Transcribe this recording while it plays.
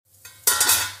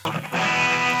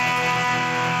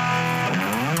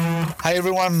Hi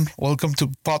everyone, welcome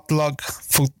to Potluck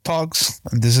Food Talks.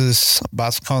 And this is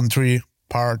Basque Country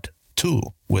Part 2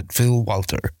 with Phil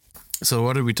Walter. So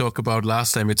what did we talk about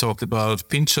last time? We talked about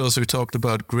pinchos, we talked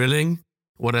about grilling.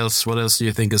 What else do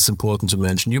you think is important to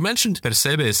mention? You mentioned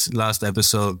percebes last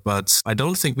episode, but I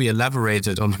don't think we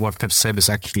elaborated on what percebes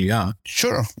actually are.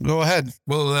 Sure, go ahead.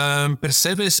 Well,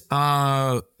 percebes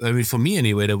are, for me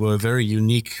anyway, they were a very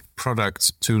unique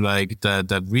product to like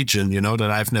that region,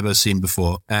 that I've never seen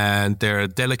before. And they're a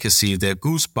delicacy. They're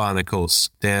goose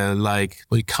barnacles. They're like,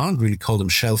 well, you can't really call them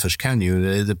shellfish, can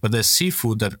you? But they're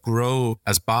seafood that grow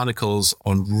as barnacles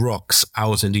on rocks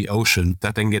out in the ocean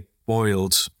that then get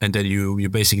boiled, and then you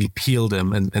basically peel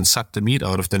them and suck the meat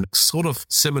out of them. Sort of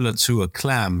similar to a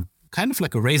clam. Kind of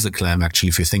like a razor clam, actually,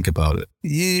 if you think about it.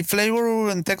 Yeah, flavor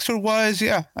and texture-wise,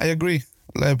 yeah, I agree.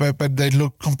 But they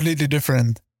look completely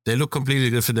different. They look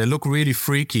completely different. They look really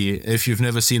freaky. If you've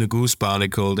never seen a goose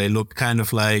barnacle, they look kind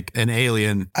of like an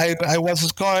alien. I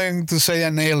was going to say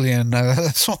an alien.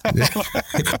 That's why.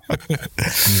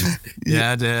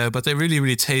 But they're really,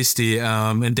 really tasty.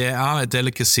 And they are a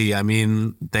delicacy. I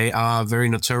mean, they are very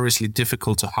notoriously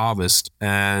difficult to harvest.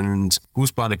 And goose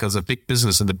barnacles are a big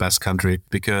business in the Basque Country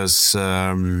because,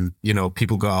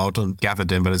 people go out and gather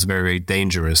them, but it's very, very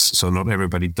dangerous. So not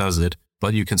everybody does it.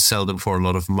 But you can sell them for a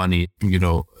lot of money.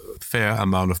 A fair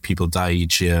amount of people die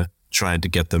each year trying to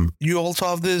get them. You also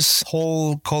have this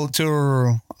whole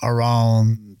culture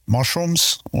around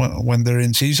mushrooms when they're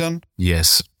in season.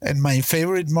 Yes. And my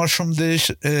favorite mushroom dish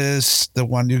is the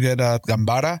one you get at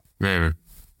Gambara.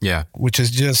 Yeah. Which is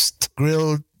just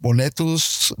grilled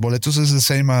boletus. Boletus is the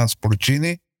same as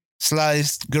porcini.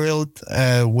 Sliced, grilled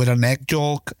with an egg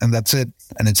yolk, and that's it.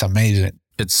 And it's amazing.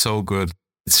 It's so good.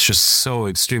 It's just so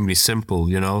extremely simple,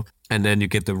 and then you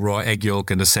get the raw egg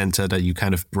yolk in the center that you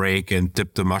kind of break and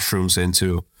dip the mushrooms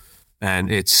into.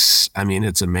 And it's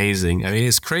amazing.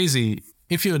 It's crazy.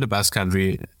 If you're in the Basque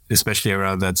Country, especially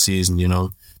around that season,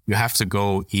 you have to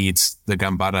go eat the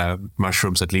gambara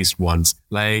mushrooms at least once.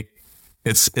 Like,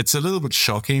 it's a little bit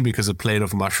shocking because a plate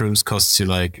of mushrooms costs you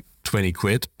like 20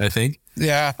 quid, I think.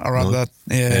 Yeah, around that.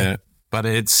 Yeah. But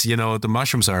it's, the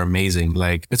mushrooms are amazing.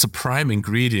 Like, it's a prime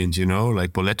ingredient,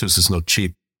 like boletus is not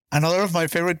cheap. Another of my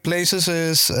favorite places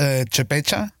is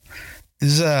Chepecha.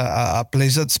 This is a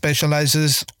place that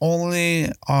specializes only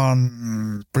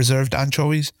on preserved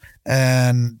anchovies.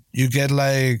 And you get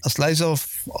like a slice of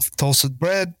toasted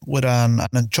bread with an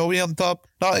anchovy on top.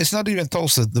 No, it's not even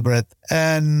toasted, the bread.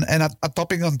 And a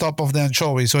topping on top of the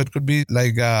anchovy. So it could be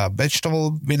like a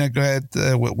vegetable vinaigrette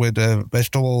with a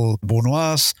vegetable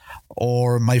brunoise.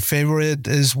 Or my favorite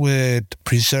is with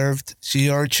preserved sea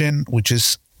urchin, which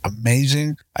is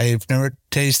amazing. I've never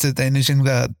tasted anything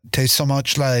that tastes so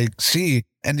much like sea.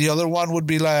 And the other one would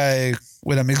be like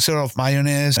with a mixture of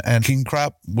mayonnaise and king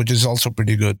crab, which is also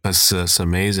pretty good. That's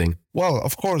amazing. Well,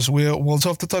 of course, we also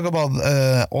have to talk about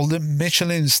all the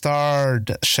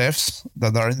Michelin-starred chefs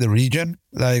that are in the region.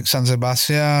 Like San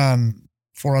Sebastian,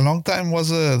 for a long time, was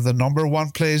the number one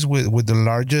place with the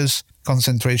largest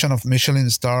concentration of Michelin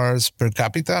stars per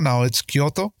capita. Now it's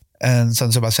Kyoto, and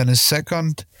San Sebastian is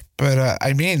second. But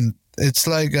it's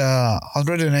like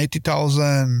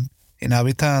 180,000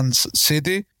 inhabitants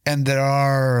city, and there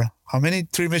are how many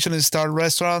 3 Michelin star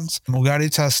restaurants?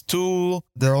 Mugaritz has 2.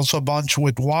 There are also a bunch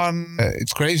with 1.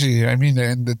 It's crazy.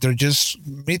 And they're just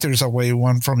meters away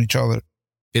one from each other.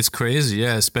 It's crazy,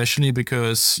 yeah, especially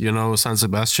because, San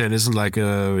Sebastian isn't like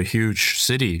a huge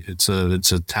city. It's a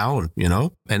town,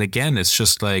 And again, it's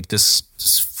just like this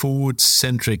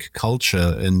food-centric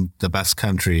culture in the Basque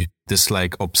Country. This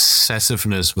like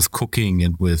obsessiveness with cooking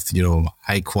and with,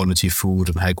 high quality food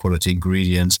and high quality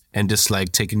ingredients. And this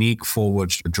like technique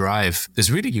forward drive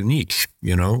is really unique,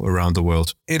 around the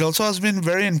world. It also has been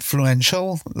very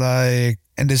influential. Like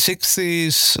in the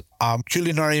 60s, a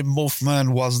culinary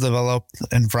movement was developed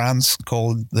in France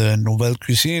called the Nouvelle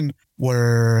Cuisine,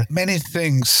 where many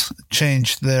things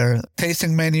changed there.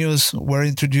 Tasting menus were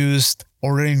introduced,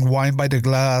 ordering wine by the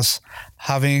glass,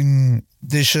 having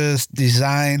dishes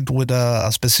designed with a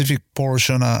specific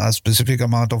portion, a specific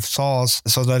amount of sauce,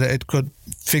 so that it could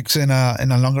fix in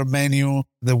a longer menu.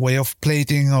 The way of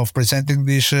plating, of presenting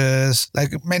dishes,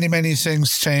 like many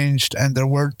things changed. And there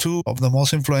were 2 of the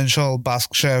most influential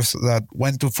Basque chefs that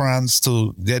went to France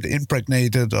to get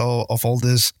impregnated of all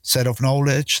this set of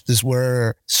knowledge. These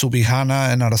were Subihana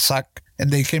and Arsac. And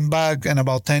they came back, and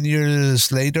about 10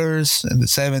 years later, in the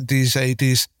 70s,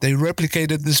 80s, they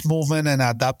replicated this movement and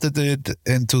adapted it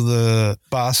into the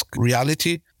Basque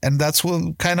reality. And that's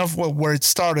where it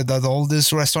started, that all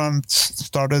these restaurants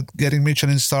started getting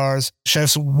Michelin stars.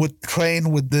 Chefs would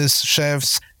train with these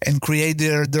chefs and create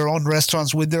their own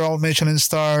restaurants with their own Michelin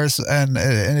stars. And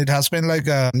it has been like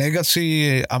a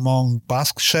legacy among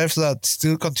Basque chefs that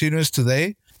still continues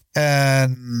today.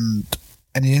 And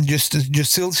you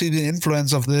still see the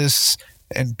influence of this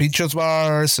in pinchos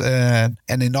bars and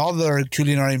in other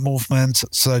culinary movements,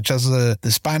 such as the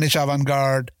Spanish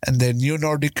avant-garde and the new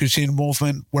Nordic cuisine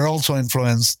movement, were also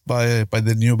influenced by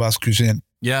the new Basque cuisine.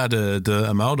 Yeah, the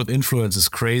amount of influence is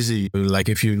crazy. Like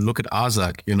if you look at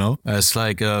Arzak, it's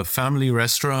like a family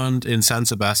restaurant in San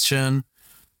Sebastian.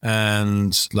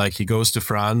 And like he goes to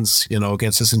France,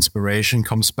 gets his inspiration,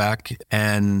 comes back,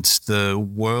 and the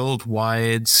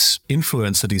worldwide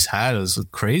influence that he's had is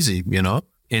crazy,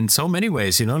 in so many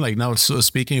ways, like now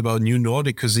speaking about new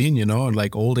Nordic cuisine, and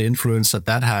like all the influence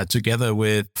that had together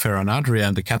with Ferran Adrià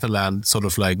and the Catalan sort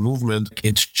of like movement,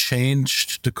 it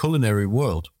changed the culinary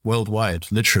world worldwide,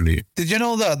 literally. Did you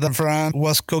know that Ferran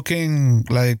was cooking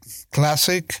like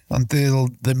classic until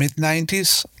the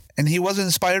mid-90s? And he was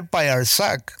inspired by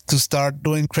Arzak to start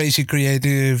doing crazy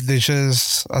creative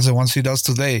dishes as the ones he does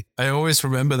today. I always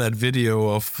remember that video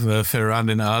of Ferran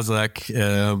and Arzak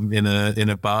in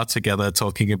a bar together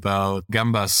talking about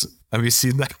gambas. Have you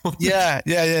seen that one?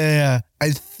 Yeah.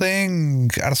 I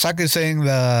think Arzak is saying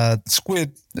that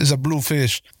squid is a blue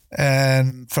fish.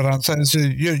 And Ferran says,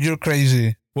 you're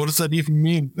crazy. What does that even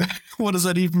mean? What does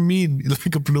that even mean?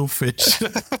 Like a blue fish.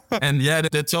 And yeah,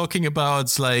 they're talking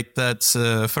about like that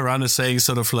Ferran is saying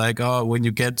sort of like, oh, when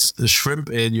you get the shrimp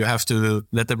in, you have to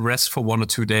let them rest for 1 or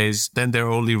 2 days. Then they're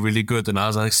only really good. And I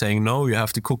was like saying, no, you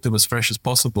have to cook them as fresh as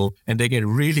possible. And they get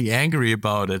really angry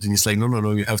about it. And he's like,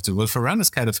 no, you have to. Well, Ferran is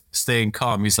kind of staying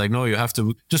calm. He's like, no, you have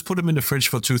to just put them in the fridge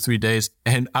for 2-3 days.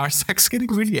 And Arzak's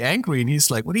getting really angry. And he's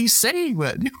like, what are you saying,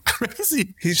 man? You're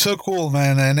crazy. He's so cool,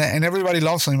 man. And everybody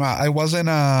loves him. I was in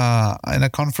a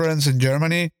conference in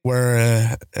Germany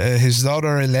where his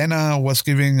daughter Elena was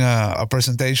giving a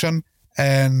presentation,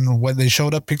 and when they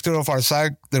showed a picture of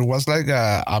Arzak, there was like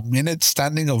a minute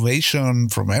standing ovation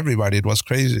from everybody. It was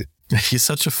crazy. He's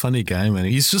such a funny guy, man.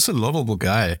 He's just a lovable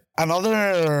guy.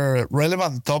 Another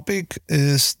relevant topic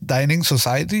is dining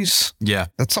societies. Yeah.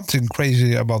 That's something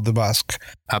crazy about the Basque.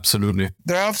 Absolutely.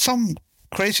 There are some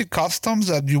crazy customs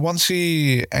that you won't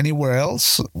see anywhere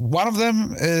else. One of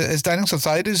them is dining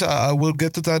societies. I will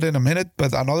get to that in a minute.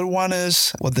 But another one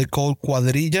is what they call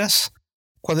cuadrillas.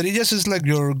 Cuadrillas is like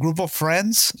your group of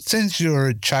friends since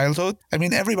your childhood. I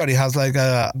mean, everybody has like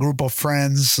a group of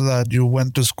friends that you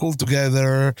went to school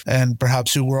together, and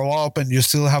perhaps you grow up and you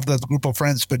still have that group of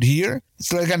friends. But here,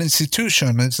 it's like an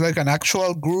institution. It's like an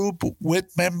actual group with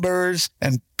members,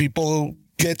 and people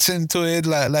gets into it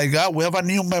like we have a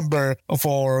new member of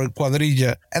our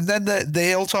cuadrilla. And then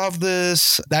they also have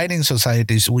this dining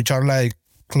societies, which are like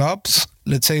clubs.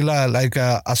 Let's say like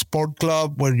a sport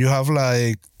club where you have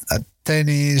like a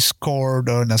tennis court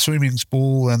and a swimming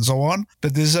pool and so on.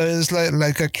 But this is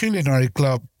like a culinary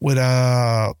club with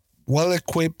a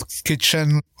well-equipped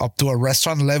kitchen up to a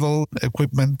restaurant level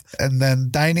equipment, and then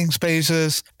dining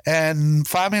spaces, and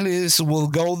families will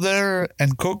go there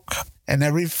and cook. And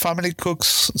every family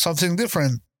cooks something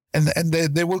different. And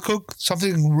they will cook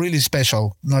something really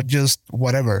special, not just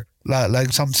whatever.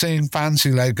 Like something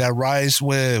fancy, like a rice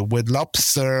with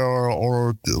lobster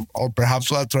or perhaps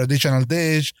a traditional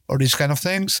dish or these kind of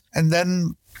things. And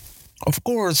then, of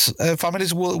course,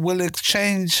 families will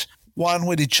exchange one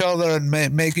with each other and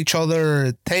make each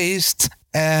other taste.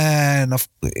 And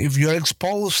if you're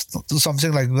exposed to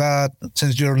something like that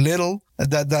since you're little,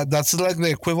 that's like the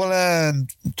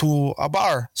equivalent to a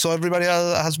bar. So everybody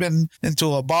has been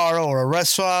into a bar or a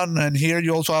restaurant, and here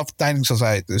you also have dining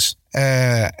societies.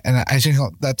 And I think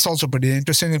that's also pretty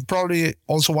interesting, and probably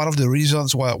also one of the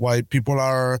reasons why people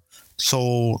are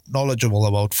so knowledgeable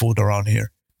about food around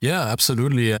here. Yeah,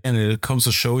 absolutely. And it comes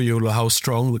to show you how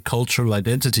strong the cultural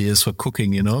identity is for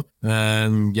cooking,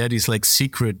 And yeah, these like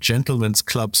secret gentlemen's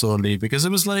clubs only, because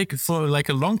it was like for like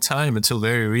a long time until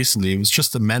very recently, it was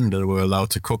just the men that were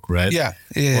allowed to cook, right? Yeah.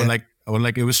 Or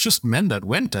like it was just men that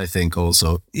went, I think,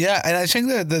 also. Yeah, and I think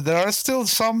that there are still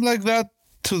some like that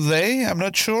today. I'm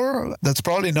not sure. That's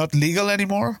probably not legal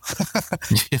anymore.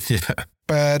 Yeah.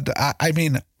 But I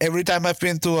mean, every time I've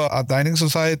been to a dining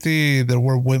society, there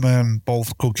were women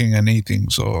both cooking and eating.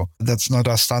 So that's not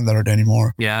a standard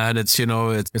anymore. Yeah, and it's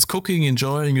cooking,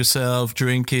 enjoying yourself,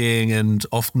 drinking, and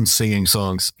often singing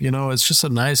songs. It's just a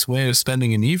nice way of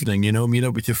spending an evening, meet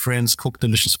up with your friends, cook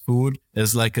delicious food.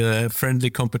 There's like a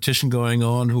friendly competition going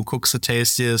on, who cooks the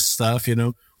tastiest stuff,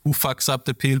 who fucks up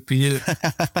the pil.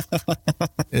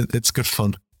 It's good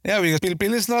fun. Yeah, because pil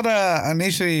pil is not an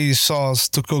easy sauce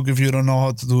to cook if you don't know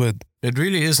how to do it. It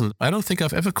really isn't. I don't think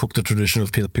I've ever cooked a traditional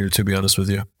pil pil, to be honest with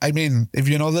you. I mean, if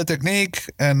you know the technique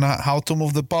and how to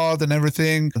move the pot and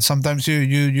everything, sometimes you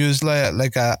use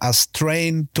like a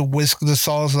strain to whisk the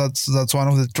sauce. That's one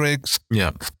of the tricks. Yeah.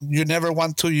 You never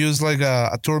want to use like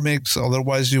a turmix,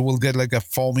 otherwise you will get like a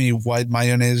foamy white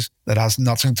mayonnaise that has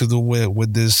nothing to do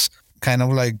with this kind of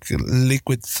like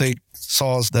liquid thick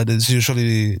sauce that is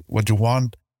usually what you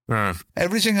want.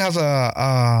 Everything has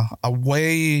a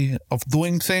way of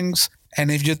doing things, and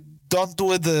if you don't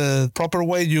do it the proper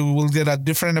way, you will get a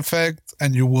different effect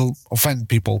and you will offend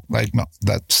people. Like, no,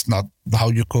 that's not how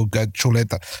you cook a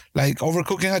chuleta. Like,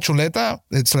 overcooking a chuleta,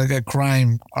 it's like a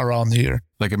crime around here.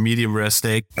 Like a medium rare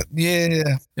steak?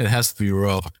 Yeah. It has to be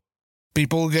raw.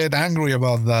 People get angry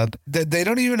about that. They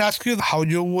don't even ask you how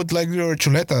you would like your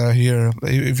chuleta here.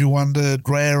 If you want it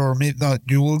rare or meat, no,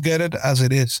 you will get it as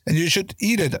it is. And you should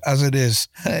eat it as it is.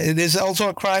 It is also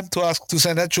a crime to ask to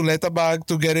send a chuleta back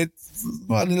to get it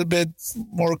a little bit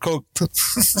more cooked.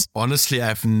 Honestly,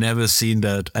 I've never seen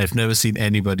that. I've never seen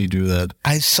anybody do that.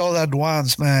 I saw that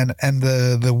once, man. And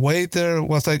the waiter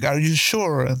was like, "Are you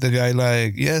sure?" And the guy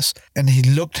like, "Yes." And he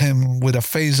looked him with a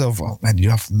face of, "Oh man, you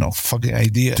have no fucking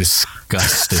idea."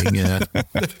 Disgusting, yeah.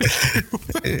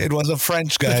 It was a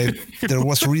French guy. There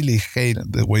was really hate in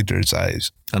the waiter's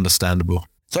eyes. Understandable.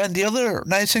 So, and the other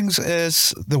nice things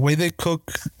is the way they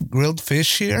cook grilled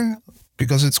fish here,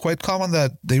 because it's quite common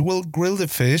that they will grill the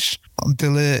fish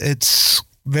until it's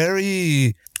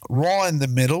very raw in the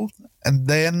middle, and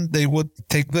then they would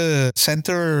take the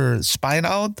center spine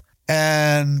out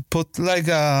and put like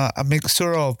a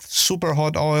mixture of super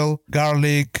hot oil,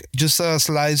 garlic, just a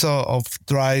slice of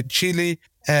dried chili,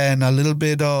 and a little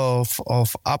bit of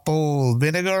apple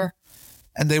vinegar.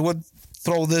 And they would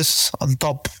throw this on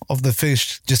top of the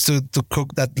fish just to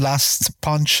cook that last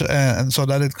punch, and so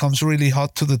that it comes really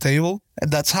hot to the table. And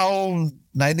that's how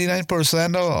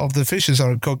 99% of the fishes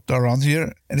are cooked around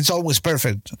here. And it's always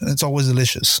perfect. And it's always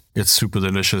delicious. It's super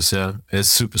delicious, yeah. It's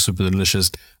super, super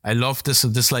delicious. I love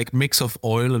this like mix of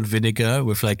oil and vinegar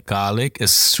with like garlic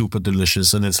is super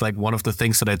delicious. And it's like one of the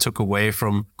things that I took away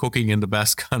from cooking in the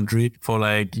Basque country for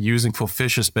like using for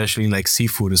fish, especially like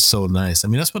seafood, is so nice. I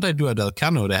mean, that's what I do at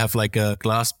Elcano. They have like a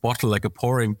glass bottle, like a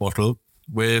pouring bottle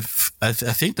with, I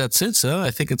think that's it, sir.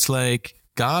 I think it's like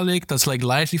garlic that's like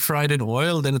lightly fried in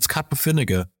oil, then it's cut with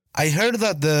vinegar. I heard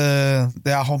that the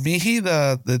ahomihi,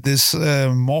 this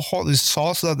mojo, this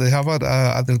sauce that they have at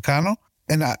Elcano,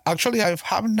 and actually I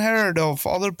haven't heard of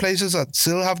other places that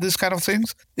still have this kind of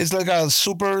things. It's like a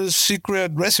super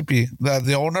secret recipe that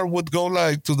the owner would go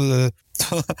like to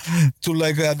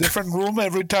like a different room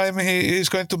every time he's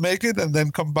going to make it, and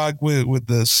then come back with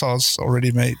the sauce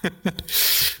already made.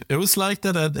 It was like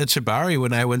that at Chibari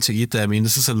when I went to eat there. I mean,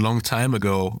 this is a long time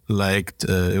ago. Like,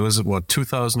 it was,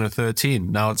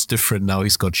 2013. Now it's different. Now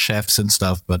he's got chefs and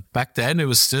stuff. But back then, it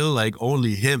was still like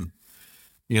only him,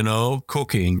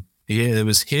 cooking. Yeah, it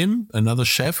was him, another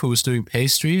chef who was doing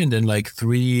pastry, and then like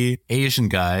 3 Asian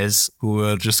guys who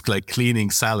were just like cleaning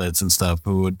salads and stuff,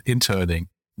 who were interning.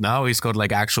 Now he's got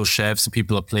like actual chefs and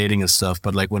people are plating and stuff.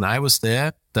 But like when I was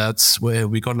there, that's where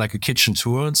we got like a kitchen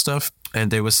tour and stuff.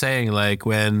 And they were saying like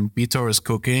when Vitor is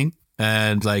cooking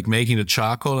and like making the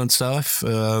charcoal and stuff,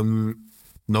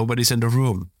 nobody's in the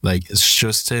room. Like it's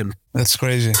just him. That's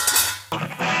crazy.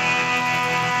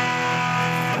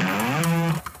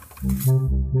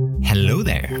 Hello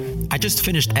there. I just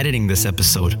finished editing this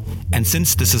episode. And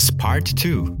since this is part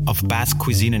 2 of Basque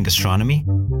Cuisine and Gastronomy,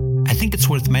 I think it's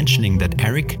worth mentioning that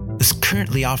Eric is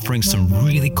currently offering some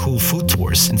really cool food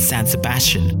tours in San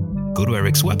Sebastian. Go to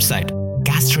Eric's website,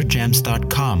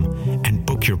 gastrogems.com, and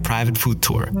book your private food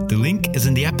tour. The link is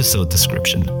in the episode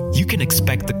description. You can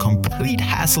expect a complete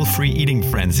hassle-free eating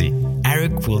frenzy.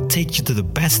 Eric will take you to the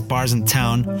best bars in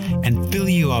town and fill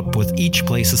you up with each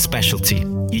place's specialty.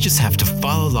 You just have to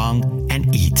follow along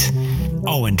and eat.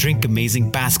 Oh, and drink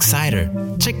amazing Basque cider.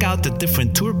 Check out the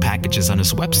different tour packages on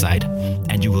his website,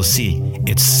 and you will see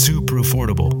it's super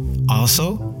affordable.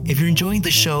 Also, if you're enjoying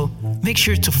the show, make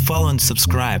sure to follow and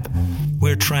subscribe.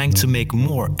 We're trying to make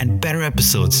more and better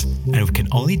episodes, and we can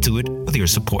only do it with your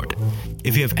support.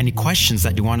 If you have any questions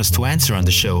that you want us to answer on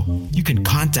the show, you can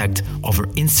contact over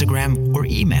Instagram or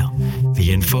email.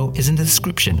 The info is in the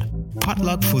description.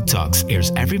 Potluck Food Talks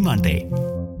airs every Monday.